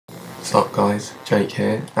What's up guys, Jake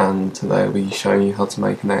here, and today I'll be showing you how to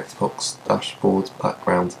make an Xbox dashboard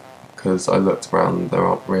background, because I looked around and there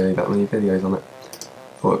aren't really that many videos on it.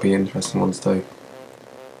 Thought it'd be an interesting one to do.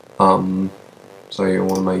 So you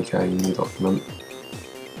want to make a new document.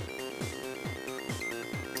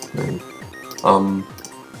 Can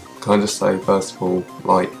I just say first of all,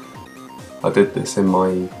 like, I did this in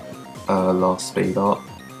my last speed art,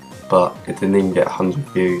 but it didn't even get 100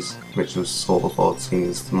 views, which was sort of odd seeing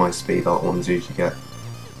as my speed art ones usually get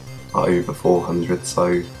over 400,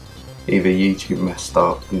 so either YouTube messed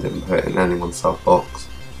up and didn't put it in anyone's sub box,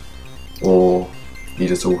 or you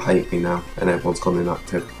just all hate me now and everyone's gone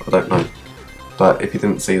inactive. I don't know. But if you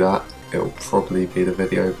didn't see that, it'll probably be the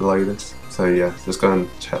video below this. So yeah, just go and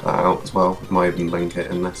check that out as well. I might even link it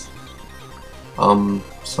in this.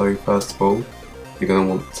 So first of all, you're going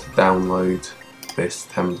to want to download this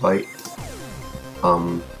template.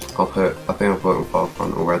 I think I've put it on file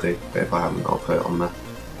front already, but if I haven't, I'll put it on there,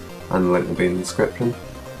 and the link will be in the description.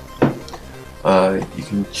 You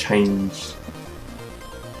can change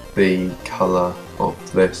the colour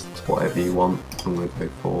of this to whatever you want. I'm going to go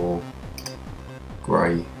for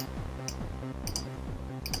grey.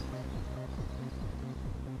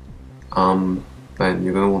 Then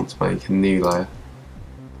you're going to want to make a new layer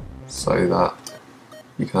so that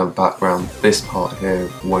you can have background. This part here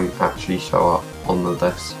won't actually show up on the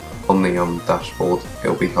dashboard.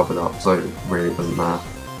 It'll be covered up, so it really doesn't matter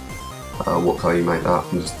what colour you make that,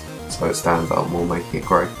 and just so it stands out more, making it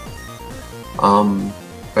grey.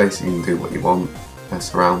 Basically, you can do what you want,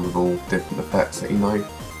 mess around with all different effects that you know.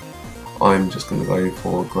 I'm just going to go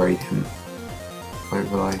for a gradient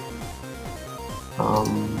overlay.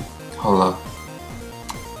 Colour,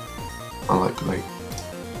 I like blue,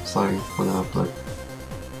 so we're going to have blue.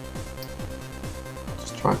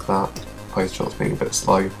 Just drag that. Post shot's being a bit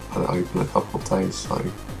slow, had it open a couple of days, so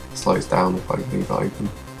it slows down if I leave it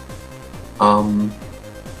open.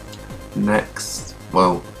 Next,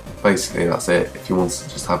 well, basically that's it. If you want to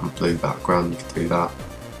just have a blue background, you can do that.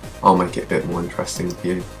 I'll make it a bit more interesting for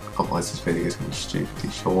you, otherwise this video is going to be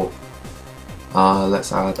stupidly short.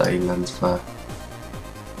 Let's add a lens flare,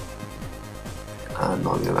 and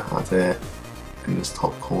I'm going to add it in this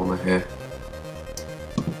top corner here.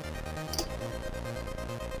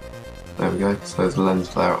 There we go, so there's a lens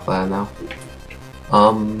flare up there now.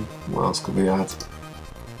 What else could we add?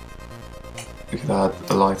 We could add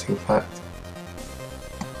a lighting effect,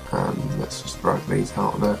 and let's just drag these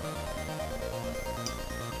out a bit.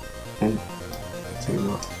 Too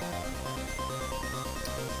much.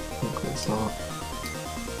 Look at that.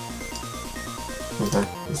 Okay,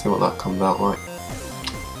 let's see what that comes out like.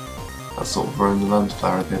 That's sort of ruined the lens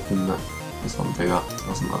flare a bit, didn't it? Let's not do that, it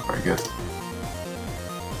doesn't look very good.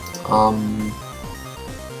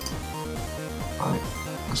 Right,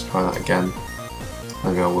 let's try that again.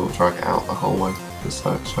 Maybe I will drag it out the whole way, just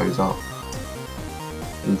so it shows up.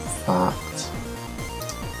 In fact,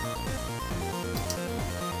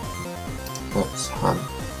 let's have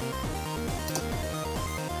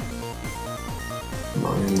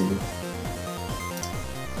my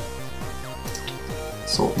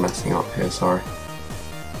sort of messing up here, sorry.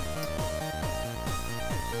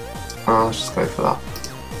 Let's just go for that.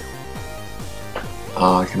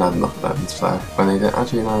 I can add another lens flare if I need it.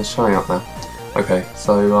 Actually no, it's showing up now. Okay,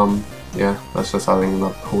 so yeah, that's just adding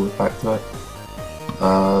another cool effect to it.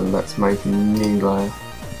 Let's make a new layer.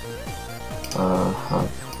 Have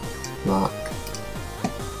black,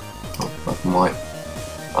 black and white.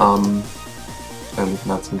 Then we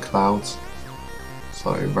can add some clouds.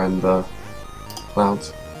 So render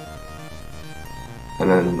clouds. And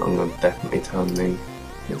then I'm going to definitely turn the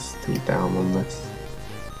opacity down on this.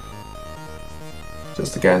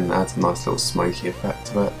 Just again adds a nice little smoky effect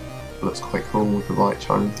to it. Looks quite cool with the light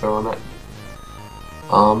shining through on it.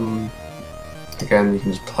 Again, you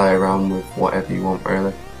can just play around with whatever you want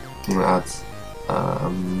really. I'm going to add,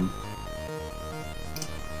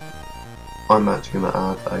 I'm actually going to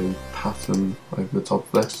add a pattern over the top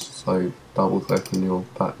of this, so double click on your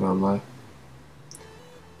background layer.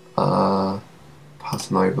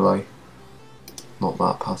 Pattern overlay, not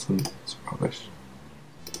that pattern, it's rubbish.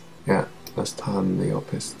 Yeah, let's turn the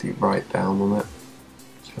opacity right down on it,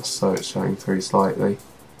 just so it's showing through slightly,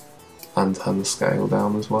 and turn the scale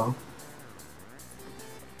down as well.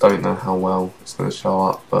 Don't know how well it's going to show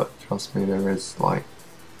up, but trust me, there is like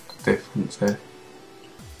a difference here.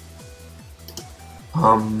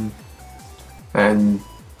 Then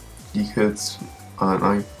you could, I don't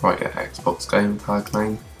know, write your Xbox game tag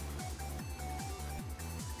name.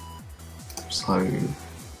 So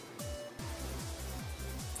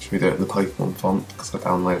should we do it in the Pokemon font, because I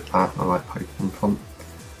downloaded that and I like Pokemon font.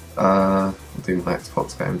 I'll do my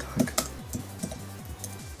Xbox game tag.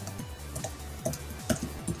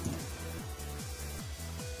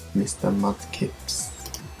 Mr. Mudkips.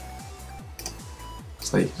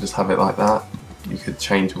 So you can just have it like that. You could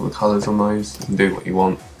change all the colours on those and do what you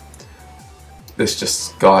want. This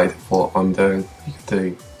just guide for what I'm doing. You could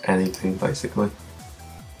do anything basically.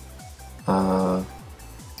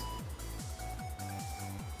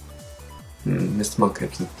 Mr.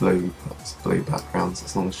 Mudkips is blue, but it's blue background, so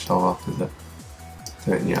it's not going to show up, is it?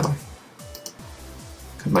 Do it in yellow.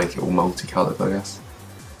 Could make it all multicoloured, I guess.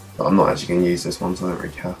 But I'm not actually going to use this one, so I don't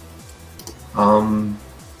really care.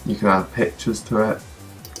 You can add pictures to it.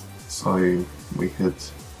 So we could...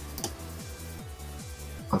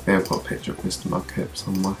 I think I've got a picture of Mr. Mudkip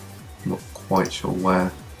somewhere. I'm not quite sure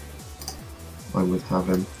where I would have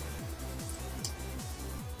him.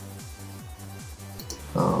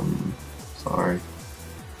 Sorry.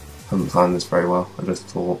 Haven't planned this very well. I just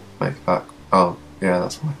thought make it back. Oh, yeah,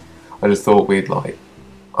 that's why. I just thought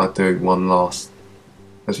I'd do one last...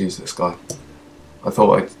 Let's use this guy. I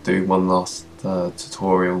thought I'd do one last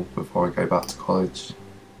tutorial before I go back to college,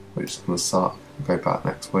 which is going to suck. I'll go back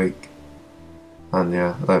next week. And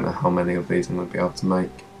yeah, I don't know how many of these I'm going to be able to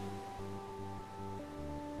make.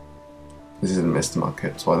 This isn't Mr.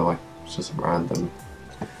 Mudkips, by the way. It's just a random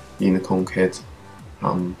unicorn kid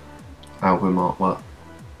album artwork.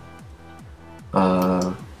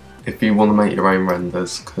 If you want to make your own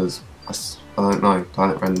renders, because I don't know,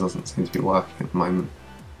 Planet Render doesn't seem to be working at the moment.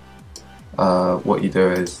 What you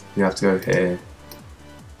do is you have to go here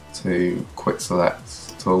to quick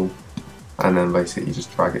select tool, and then basically you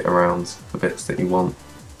just drag it around the bits that you want.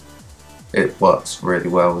 It works really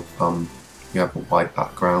well if you have a white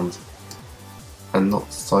background, and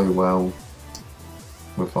not so well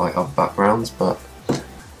with like other backgrounds, but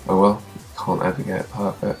oh well, can't ever get it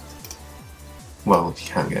perfect. Well, you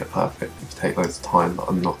can get it perfect if you take loads of time, but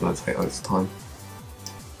I'm not going to take loads of time.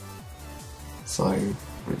 So, let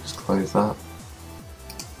me just close that.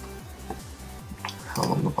 How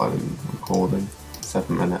long have I been recording?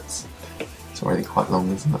 7 minutes. It's already quite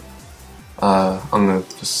long, isn't it? I'm going to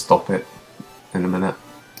just stop it in a minute,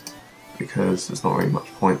 because there's not really much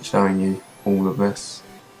point showing you all of this.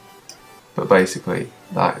 But basically,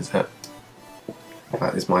 that is it.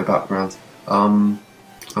 That is my background. I'll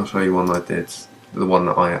show you one I did, the one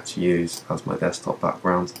that I actually use as my desktop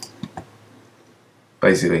background.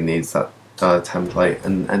 Basically needs that template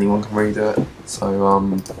and anyone can redo it. So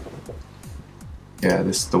yeah,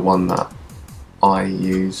 this is the one that I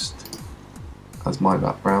used as my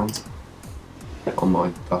background on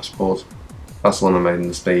my dashboard. That's the one I made in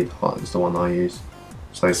the speed part, is the one I use.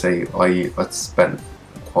 So say I spent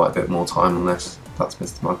quite a bit more time on this. That's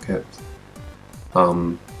Mr. Mudkip.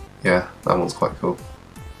 Yeah, that one's quite cool.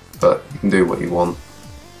 But you can do what you want.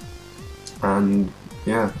 And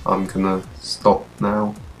yeah, I'm gonna stop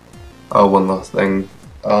now. Oh, one last thing.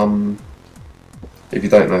 If you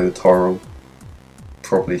don't know the tutorial,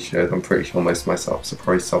 probably should. I'm pretty sure most of my subs are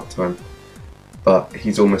probably sub to him. But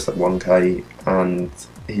he's almost at 1k and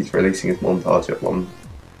he's releasing his montage at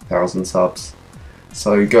 1,000 subs.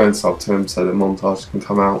 So go and sub to him so the montage can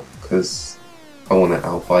come out, because I want it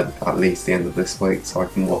out by at least the end of this week so I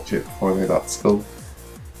can watch it before I go back to school.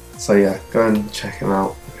 So yeah, go and check him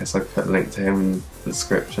out. I guess I put a link to him in the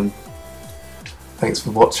description. Thanks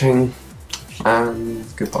for watching, and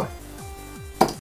goodbye.